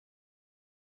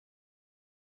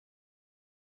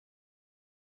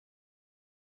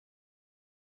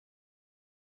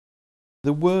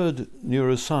The word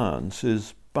neuroscience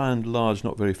is by and large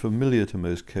not very familiar to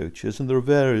most coaches, and there are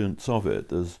variants of it.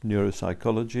 There's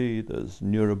neuropsychology, there's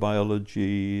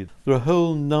neurobiology. There are a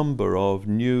whole number of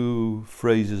new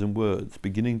phrases and words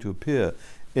beginning to appear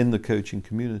in the coaching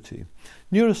community.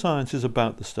 Neuroscience is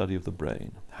about the study of the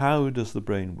brain. How does the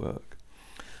brain work?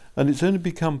 And it's only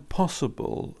become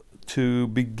possible to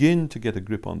begin to get a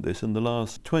grip on this in the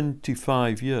last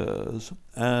 25 years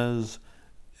as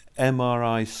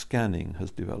MRI scanning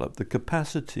has developed, the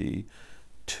capacity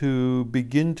to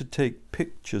begin to take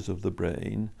pictures of the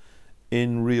brain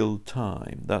in real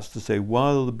time. That's to say,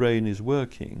 while the brain is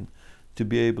working, to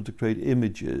be able to create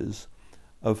images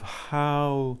of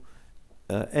how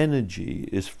energy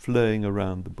is flowing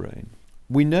around the brain.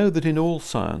 We know that in all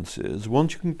sciences,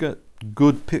 once you can get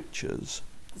good pictures,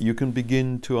 you can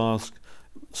begin to ask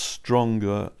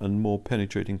stronger and more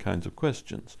penetrating kinds of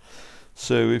questions.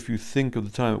 So if you think of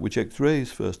the time at which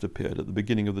X-rays first appeared at the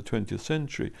beginning of the 20th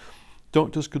century,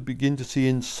 doctors could begin to see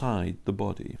inside the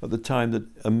body. At the time that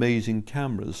amazing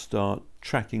cameras start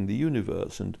tracking the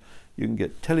universe and you can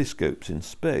get telescopes in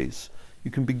space, you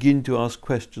can begin to ask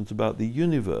questions about the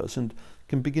universe and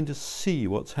can begin to see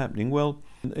what's happening. Well,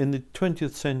 in the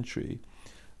 20th century,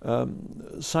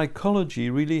 psychology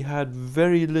really had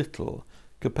very little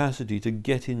capacity to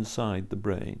get inside the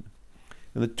brain.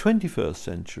 In the 21st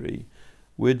century,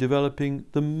 we're developing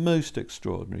the most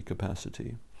extraordinary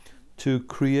capacity to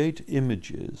create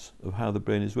images of how the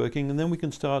brain is working, and then we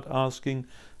can start asking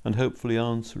and hopefully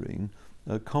answering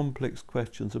complex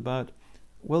questions about,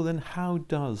 well then, how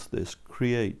does this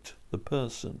create the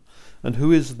person? And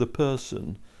who is the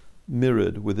person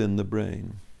mirrored within the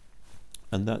brain?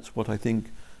 And that's what I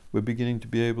think we're beginning to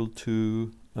be able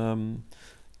to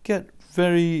get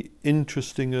very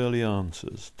interesting early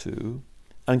answers to,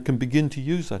 and can begin to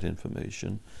use that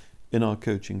information in our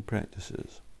coaching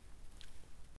practices.